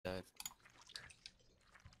reset.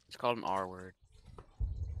 It's called an R word.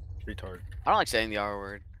 Retard. I don't like saying the R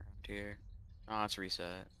word around here. Oh, it's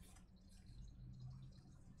reset.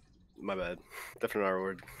 My bad. Different R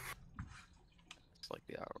word. It's like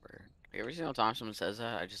the R word. Like, every single time someone says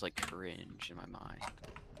that, I just like cringe in my mind.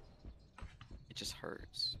 It just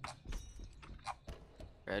hurts.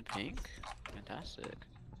 Red, pink? Fantastic.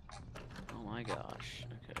 Oh my gosh.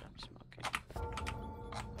 Okay, I'm smoking.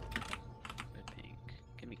 Red, pink.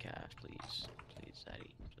 Give me cash, please. Please,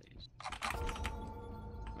 daddy, please.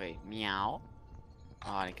 Wait, meow?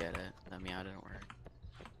 Oh, I get it. That meow didn't work.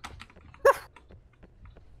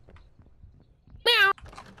 Meow!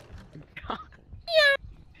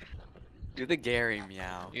 Do the Gary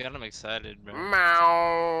meow. You got him excited, bro.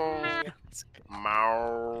 Meow.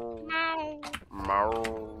 Meow.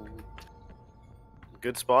 Meow.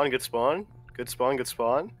 Good spawn, good spawn. Good spawn, good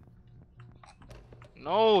spawn.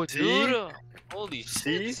 No, See? dude. Holy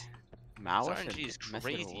See? shit. Meow This with RNG is a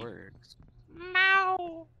method of crazy. words.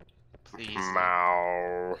 Meow. Please.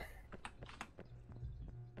 Meow.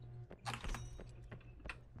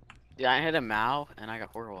 Yeah, I hit a Mao and I got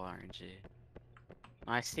horrible RNG.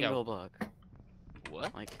 My single book.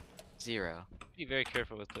 What? Like, 0. Be very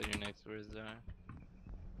careful with what your next words are.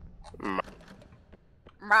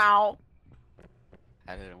 Mao!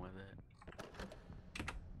 I hit him with it.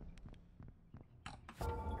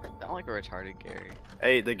 Sound like a retarded Gary.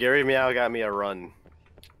 Hey, the Gary Meow got me a run.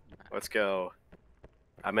 Let's go.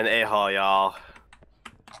 I'm in A-Hall, y'all.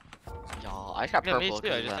 Y'all, I just got Yeah, me purple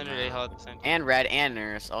too. I because just of that entered a Mao. hall at the same time. And red and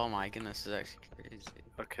nurse. Oh my goodness, this is actually crazy.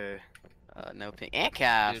 Okay. No pink. And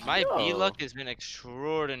calf. Dude, my B Yo. luck has been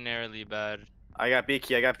extraordinarily bad. I got B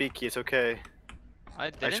key, it's okay. I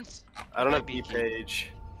didn't. I don't my have B B key.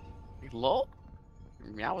 page. Lol?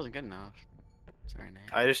 Meow wasn't good enough. Sorry, Nate.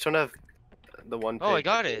 I just don't have the one page. Oh, I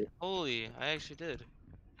got it. Holy, I actually did.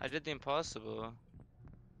 I did the impossible.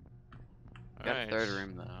 Got Alright. third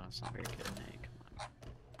room though. It's not very good, Nate. Come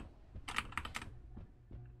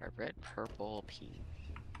on. Red, purple, pink.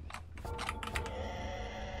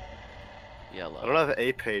 Yellow. I don't have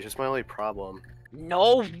A page, that's my only problem.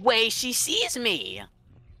 No way she sees me!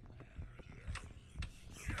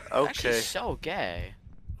 Actually Okay. so gay.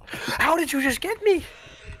 How did you just get me?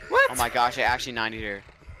 What? Oh my gosh, I actually 90'd her.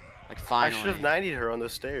 Like I finally. should have 90'd her on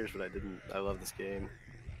those stairs, but I didn't. I love this game.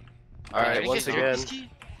 Alright, Alright, Did you once get again, staircase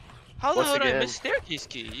key? How the once hell did I again. miss staircase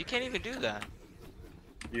key? You can't even do that.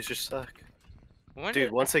 you just suck. When Dude,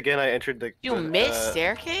 did... once again I entered the You missed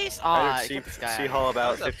staircase? Aw, I get this entered guy C out of Hall here. about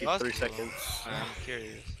How's that 53 possible? seconds. I'm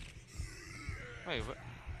curious. Wait, what?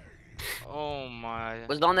 Oh my.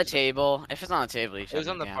 Was it on the table? If it's on the table, you It should was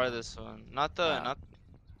have on the been farthest one. Not the, Oh. not...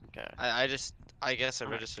 Okay. I guess I Alright.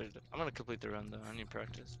 registered. I'm gonna complete the run though. I need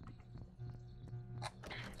practice.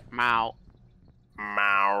 Meow.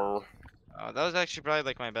 Meow. That was actually probably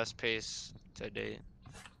like my best pace to date.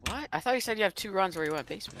 What? I thought you said you have 2 runs where you went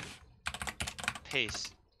basement.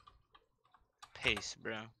 Pace. Pace,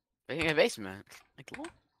 bro. But you have basement. Like, lol.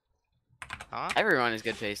 Huh? Everyone is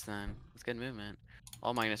good pace then. It's good movement.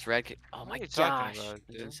 Oh my goodness, red. Oh What my are you talking gosh. about,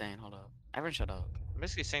 It's dude? insane. Hold up. Everyone shut up. I'm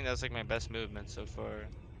basically saying that's like my best movement so far.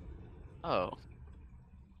 Oh.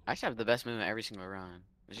 I actually have the best movement every single run.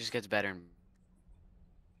 It just gets better and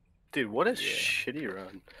Dude, what a Yeah. shitty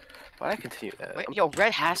run. Why'd I continue that? wait, yo,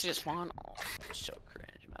 red has to just spawn. Oh, so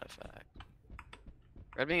cringe, matter of fact.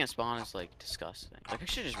 Red being a spawn is like disgusting. Like I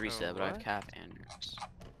should just reset, but I have what? calf and nurse.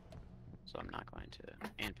 So I'm not going to.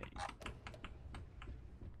 And pink.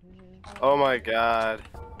 Oh my god.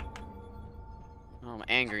 Oh, my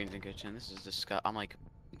and green's in kitchen. This is disgust. I'm like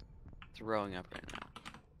throwing up right now.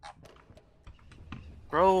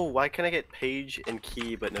 Bro, why can't I get page and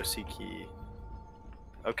key but no C key?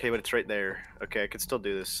 Okay, but it's right there. Okay, I can still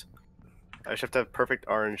do this. I just have to have perfect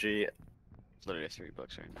RNG. It's literally 3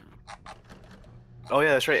 books right now. Oh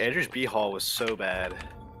yeah, that's right. Andrew's B Hall was so bad.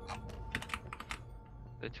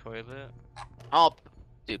 The toilet. Oh,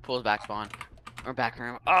 dude, pulls back spawn. Or back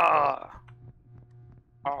room. Ah.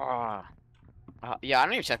 Yeah, I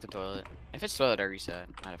don't even check the toilet. If it's toilet, I reset.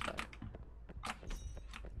 Matter of fact.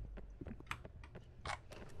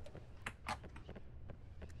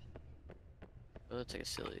 Oh, it's like a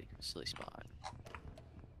silly spot.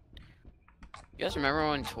 You guys remember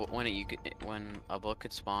when a book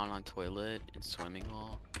could spawn on toilet and swimming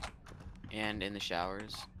hall, and in the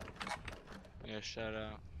showers? Yeah, shout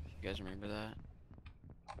out. You guys remember that?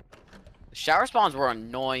 The shower spawns were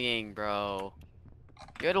annoying, bro.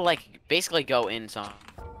 You had to like basically go in some.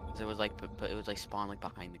 It was like, but it was like spawn like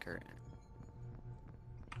behind the curtain.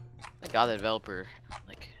 Thank God the developer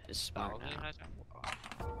like is smart now.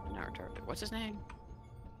 Not retarded. What's his name?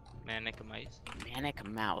 Manic mice. Manic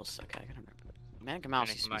mouse. Okay, I gotta remember that. Manic mouse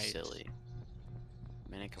Manic used to be mice. silly.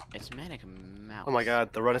 It's manic mouse. Oh my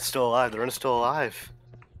god, the run is still alive. The run is still alive.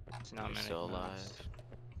 It's not He's manic still mouse. alive.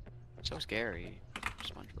 So scary.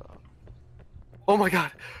 SpongeBob. Oh my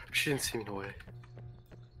god, she didn't see me no way.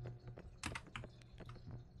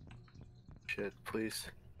 Shit, please.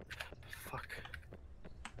 Fuck.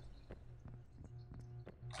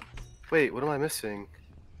 Wait, what am I missing?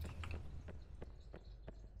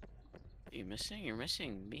 You missing? You're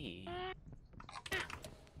missing me.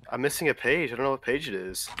 I'm missing a page. I don't know what page it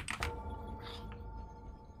is.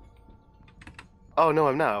 Oh no,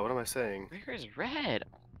 I'm not. What am I saying? Where is red?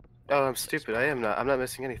 Oh, I'm stupid. I am not. I'm not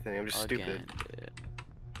missing anything. I'm just Again, stupid. dude.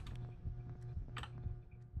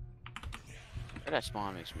 Where that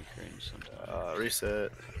spawn makes me cringe sometimes.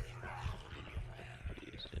 Reset.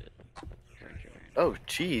 Use it. Oh,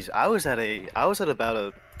 jeez. I was at about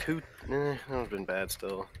a 2. That would have been bad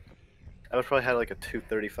still. I would probably had like a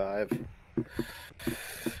 235.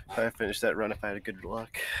 If I finished that run, if I had good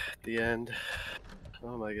luck at the end.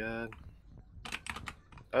 Oh my god.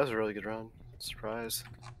 That was a really good run. Surprise.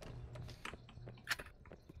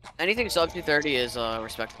 Anything sub 230 is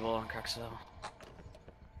respectable on Cruxo.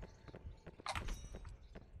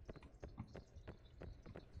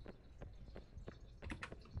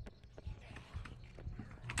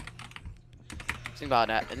 Think about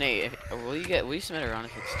that. Nate, will you submit a run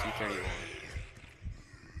if it's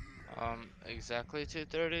 231? Exactly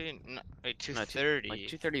 230. No, wait, No, 230. like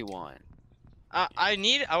 231. I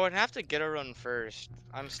would have to get a run first.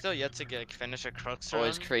 I'm still yet to finish a crux run.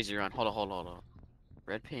 Always crazy run. Hold on.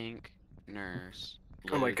 Red, pink, nurse.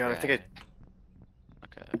 Oh my blue, god, I think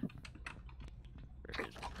Okay.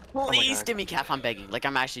 my Please God. give me calf. I'm begging. Like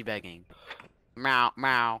I'm actually begging. Meow,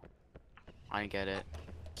 meow. I get it.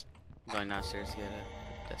 I'm going downstairs to get it.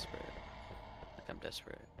 Desperate. Like I'm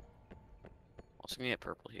desperate. Also gonna get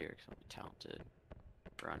purple here because I'm a talented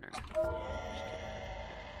runner. Just kidding. Alright,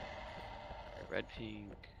 red,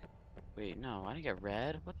 pink. Wait, no, I didn't get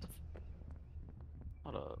red. What the?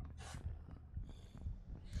 Hold up.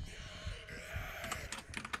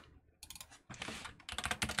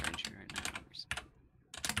 Cringing right now.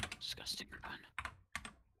 Disgusting run.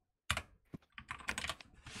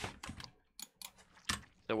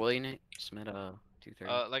 So will you, Nate? Submit a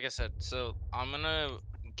 230. Like I said, so I'm gonna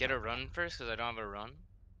get a run first because I don't have a run.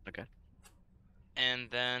 Okay. And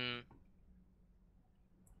then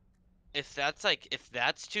if that's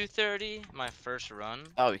 230, my first run,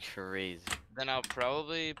 That would be crazy. then I'll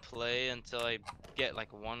probably play until I get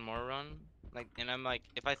like one more run. Like, and I'm like,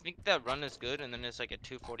 if I think that run is good, and then it's like a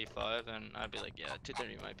 245, and I'd be like, yeah,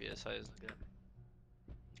 230 might be as high as I get.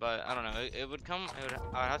 But I don't know. It would come.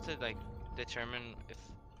 I'd have to like determine if.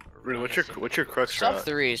 a Rudy, run what's is your super good. crux Sub route?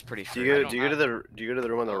 3 is pretty Do free. you I go do you don't go to the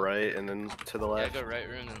room on the right and then to the Yeah, left? go right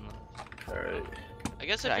room then left. Alright. I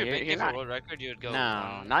guess Yeah, if you're you're banking for not- world record, you would go.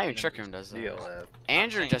 No, one, not even and then Trick Room does You that. go left.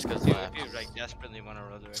 Andrew I'm just saying goes if left. you like desperately want a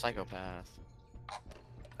world record. Psychopath.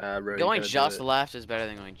 Bro, you Going gotta do just it. left is better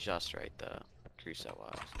than going just right, though. Crusoe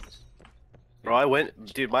wise. Bro, I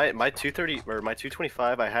went, dude. My 230 or my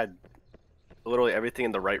 225, I had literally everything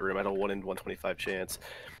in the right room. I had a 1 in 125 chance,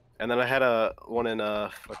 and then I had a 1 in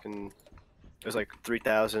fucking. It was like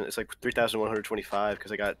 3,000. It's like 3,125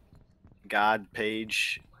 because I got God,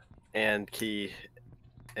 Page, and Key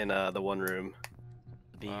in the one room.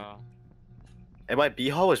 Wow. And my B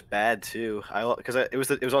hall was bad too. It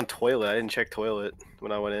was on toilet. I didn't check toilet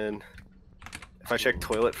when I went in. If I checked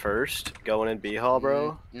toilet first, going in B hall,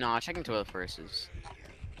 bro. No, checking toilet first is.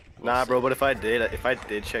 Nah, bro. But if I did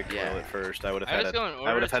check Yeah. toilet first, I would have I had just go in I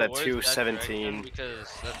order would have had a towards that direction 217.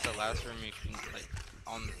 because that's the last room you can like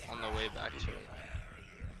on the way back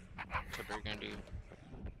to Burgundy.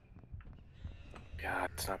 God,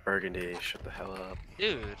 it's not Burgundy. Shut the hell up.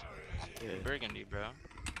 Dude, Dude. Burgundy, bro.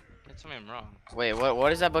 That's something wrong. Wait,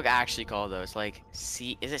 what is that book actually called though? It's like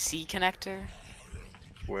C. Is it C connector?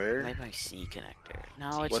 Where? Maybe like C connector.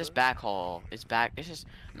 No, it's What? just backhaul. It's back. It's just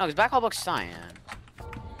no. Because backhaul book's cyan.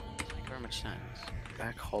 Doesn't make very much sense.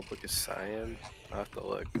 Back hall book is cyan. I have to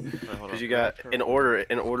look. Wait, hold Because up, you got purple. in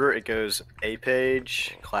order it goes A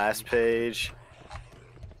page, class page,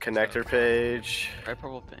 connector page. Red,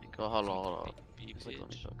 purple, pink. Oh, hold on. B Just, like, let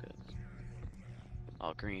me page. focus.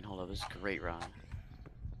 Oh, green. Hold up. This is a great run.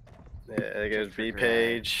 Yeah, it goes Check for B gray.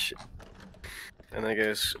 page, and then it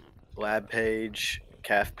goes lab page,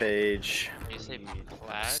 CAF page, You say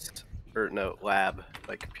plaid? or no, lab,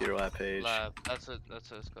 like computer lab page, Lab. That's what it's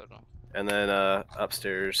called. and then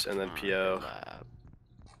upstairs, and then Alright, PO. lab.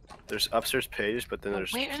 There's upstairs page, but then Oh,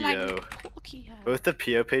 there's where did my PO. cool key at? Both the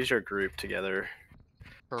PO pages are grouped together.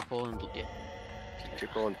 Purple and blue. Yeah.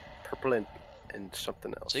 Purple and purple and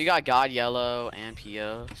something else. So you got God Yellow and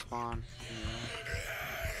PO spawn.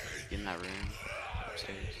 Get in that room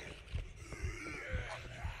upstairs.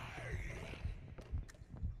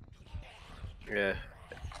 Yeah.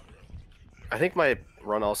 I think my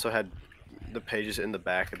run also had the pages in the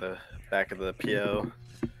back of the PO,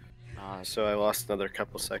 so I lost another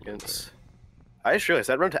couple seconds. I just realized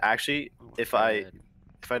that run to actually, if I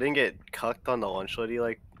didn't get cucked on the lunch lady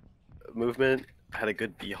like movement, had a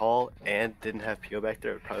good B haul and didn't have PO back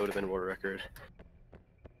there, it probably would have been world record.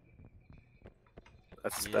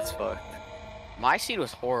 That's fucked. My seed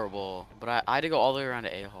was horrible, but I had to go all the way around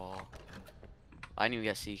to A hall. I didn't even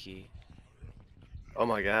get C key. Oh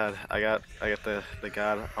my god, I got the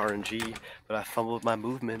god RNG, but I fumbled my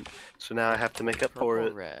movement, so now I have to make up for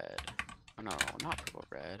it. Red. Oh no, not purple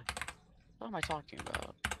red. What am I talking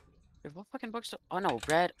about? Dude, what fucking books? Oh no,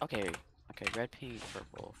 red. Okay, okay, red, pink,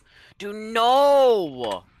 purple. Dude,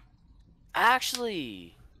 no.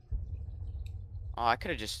 Actually. Oh, I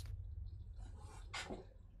could have just.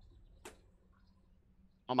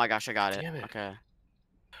 Oh my gosh, I got it. Damn it. Okay.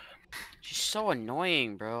 She's so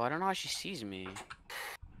annoying, bro. I don't know how she sees me.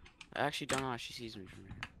 I actually don't know how she sees me from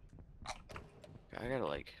here. I gotta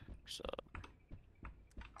like, so.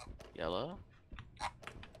 Yellow.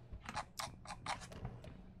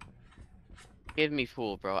 Give me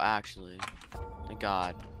fool, bro. Actually, thank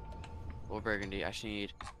God. Full burgundy. I should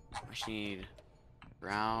need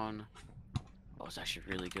brown. Oh, it's actually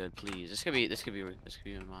really good. Please, this could be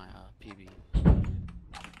my PB.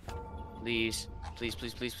 Please, please,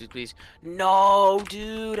 please, please, please, please. No,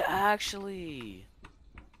 dude. Actually,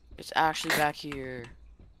 it's actually back here.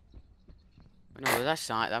 No, was that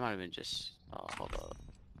sign? That might have been just. Oh, hold up.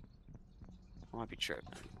 I might be tripping.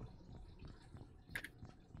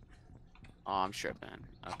 Oh, I'm tripping.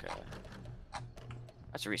 Okay.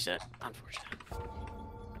 That's a reset. Unfortunate.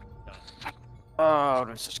 Oh,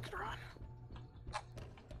 that's such a good run.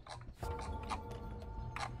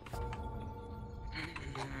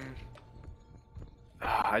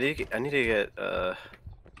 I need to get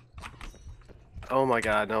oh my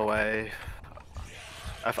god, no way.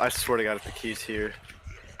 I swear to God, if the key's here.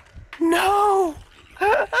 No!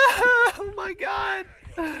 Oh my god!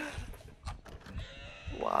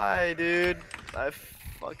 Why, dude? I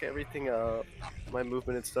fuck everything up. My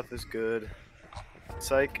movement and stuff is good.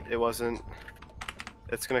 Psych, it wasn't.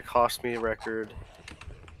 It's gonna cost me a record.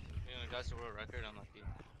 You know, that's a world record. Unlucky.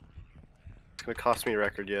 It's gonna cost me a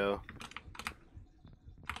record, yo.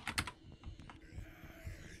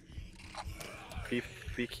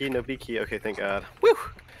 B key, no B key. Okay, thank God. Woo!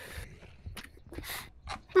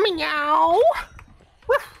 Meow!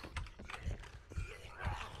 Woo!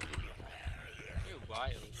 You're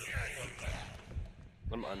wild.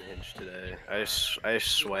 I'm unhinged today. I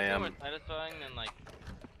swam. More satisfying than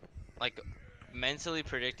like mentally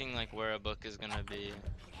predicting like where a book is gonna be.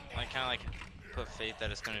 I kind of like put faith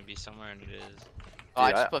that it's gonna be somewhere, and it is. Oh, I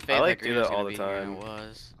Dude, just put faith I like that do green was that all gonna the be here, and time. it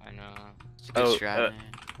was. I know. It's a good Oh, strat, man.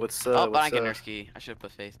 What's Oh, but I what's get the nurse key. I should have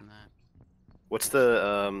put faith in that. what's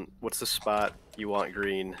the spot you want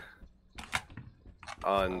green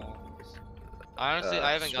on? Honestly,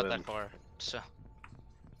 I haven't got swim? that far, so.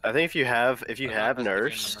 I think if you have I'm not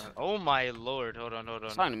nurse, investing in that. Oh my lord! Hold on.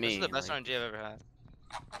 It's fine to This is me, the best like- RNG I've ever had.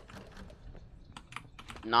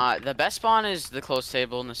 Not the best spawn is the close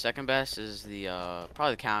table, and the second best is the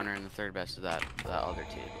probably the counter, and the third best is that other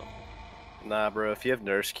table. nah, bro. If you have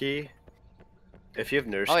nurse key, Oh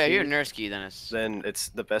yeah, key, you're a nurse key, then it's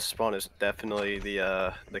the best spawn is definitely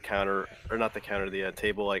the counter, or not the counter, the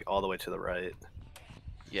table like all the way to the right.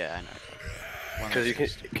 yeah, I know.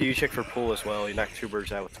 Because you check for pool as well. You knock two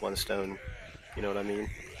birds out with one stone. You know what I mean?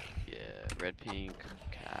 Yeah, red, pink,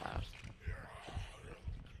 calf.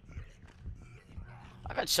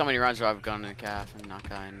 I've had so many runs where I've gone to calf and not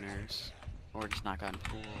gotten nurse, or just not gotten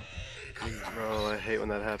pool. Bro, I hate when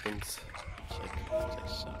that happens. It's like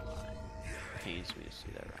so pains me to see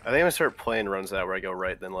that. I think I'm gonna start playing runs out where I go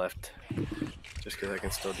right then left, just because I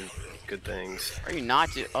can still do good things. Are you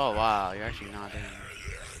not do? Oh wow, you're actually not doing.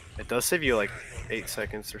 It does save you like 8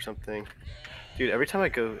 seconds or something. Dude, every time I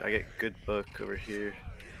go, I get good book over here.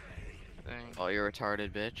 Dang. Oh, you're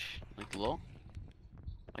retarded, bitch. Like lol.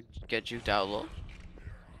 Like get juked out, lol.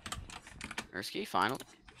 Nurse key, finally.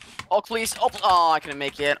 Oh please, oh I couldn't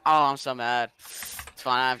make it. Oh, I'm so mad. It's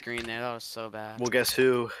fine, I have green there. That was so bad. Well, guess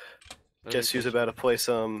who? Really Guess who's good. about to play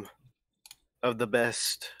some of the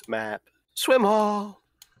best map? Swim hall!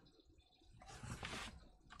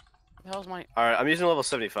 What the hell's my? Alright, I'm using level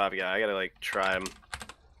 75 guy. I gotta like try him.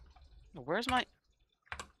 Where's my?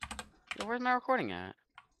 Yo, where's my recording at?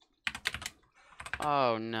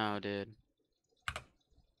 Oh no, dude.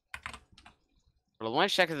 Well, let me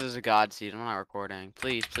check if there's a god seed. I'm not recording.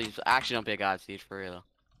 Please, please. Actually, don't be a god seed for real.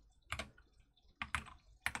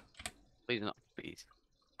 Please, no. Please.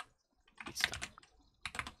 Please don't.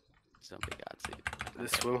 Please don't be a god seed.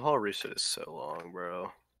 This swim hall reset is so long,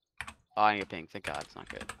 bro. Oh, I need a pink. Thank God. It's not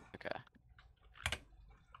good. Okay.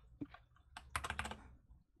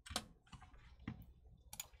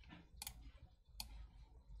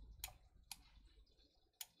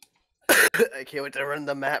 I can't wait to run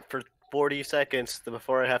the map for 40 seconds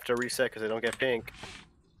before I have to reset because I don't get pink.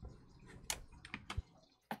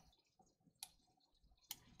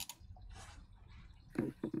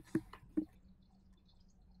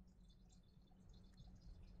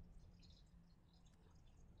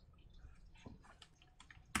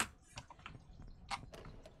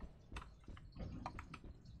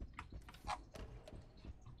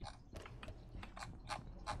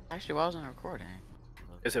 Actually, why wasn't I recording?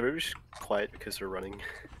 Is everybody just quiet because they're running?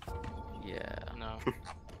 Yeah. No.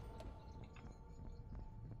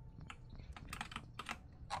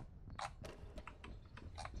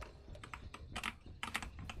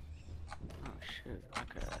 Oh shoot.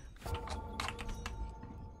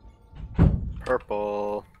 Okay.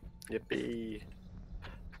 Purple. Yippee.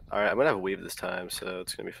 Alright, I'm gonna have a weave this time, so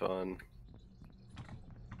it's gonna be fun.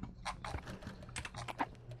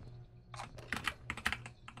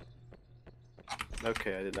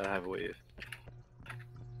 Okay, I did not have a weave.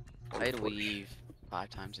 I had to weave 5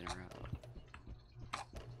 times in a row.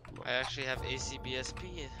 I actually have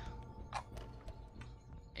ACBSP.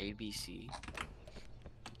 ABC.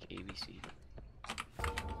 ABC.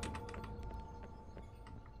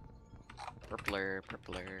 Purpler.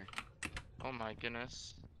 Oh my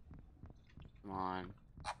goodness. Come on.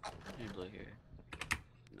 Need blue here.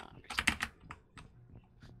 No.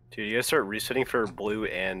 Dude, you gotta start resetting for blue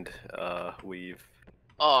and weave.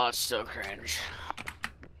 Oh, it's so cringe.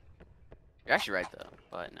 You're actually right though,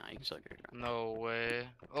 but no, you can still get it. No way.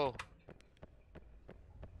 Oh.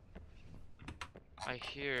 I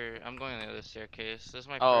hear. I'm going on the other staircase. This is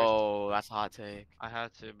my first. Oh, that's a hot take. I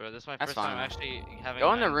had to, bro. This is my That's first time fine. actually having.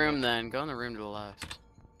 Go in the an room angle. then. Go in the room to the left.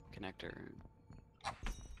 Connector room.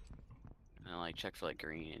 And like check for like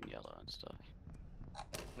green and yellow and stuff.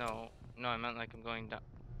 No, I meant like I'm going down.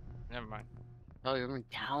 Never mind. Oh, you're going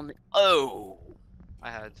down the. Oh!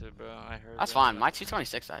 I had to, bro. I heard. That's that. fine. My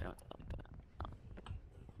 226, I don't like that.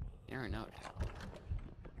 You never know it.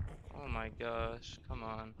 Oh my gosh. Come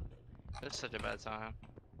on. It's such a bad time.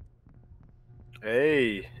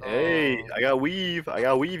 Hey, Oh. I got weave,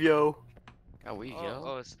 yo. Got weave, Oh,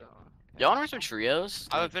 yo. it's done. Y'all wanna run some trios?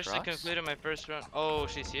 I've Like officially trucks? completed my first run. Oh,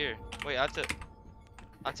 she's here. Wait, I have to.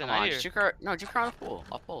 Come not on, here. juke her. No, juke her on the pool.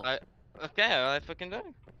 I'll pull. Okay, I fucking did.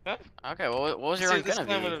 Okay, well, what was your See, run this gonna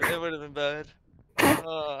time be? it would have been bad.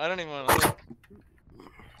 I don't even want to look.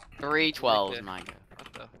 312 Okay. is my go.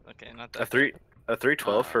 What the? Okay, not A that.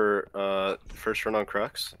 312 for first run on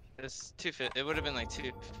Crux. It's 250. It would have been like 2.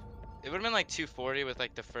 It would have been like 240 with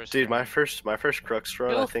like the first. Dude, my run. first Crux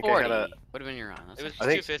run, I think I had a. Would have been your run. That's It was I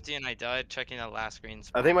think- 250 and I died checking the last green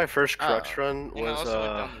spot. I think my first Crux Oh. run And I was also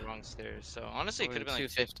went down the wrong stairs. So honestly, it could have been like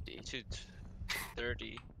 250.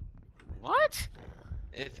 230. What?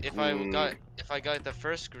 If I got the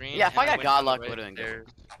first green. Yeah, if I and got went God down the luck, right would've been good. stairs-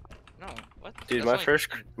 No, what? Dude, That's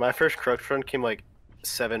my first Crux run came like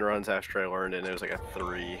 7 runs after I learned it, and it was like a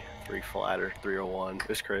 3 flatter, 301. It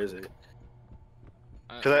was crazy.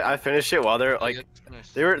 Cause I finished it while they're like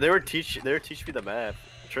they were teaching me the map.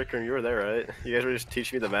 Tricker, you were there, right? You guys were just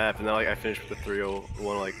teaching me the map, and then like I finished with the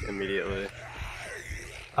 301 like immediately.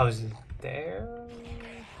 I was there.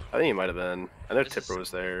 I think you might have been. I know This Tipper is-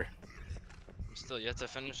 was there. I'm still yet to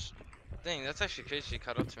finish. Dang, that's actually crazy. She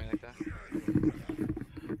caught up to me like that.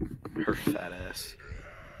 Her fat ass.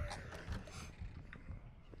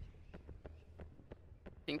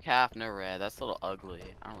 Pink half, no red. That's a little ugly.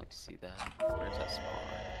 I don't like to see that. Where's that spawn?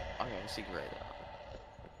 Okay, I see gray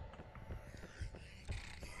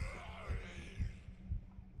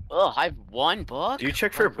though. Ugh, I have 1 book? Do you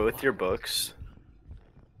check for Oh, both your books?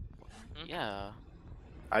 Yeah.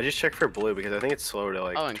 I just checked for blue because I think it's slower to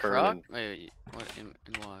like Oh, in turn. Krug? And, Wait, what? In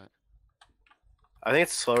what? I think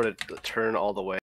it's slower to turn all the way.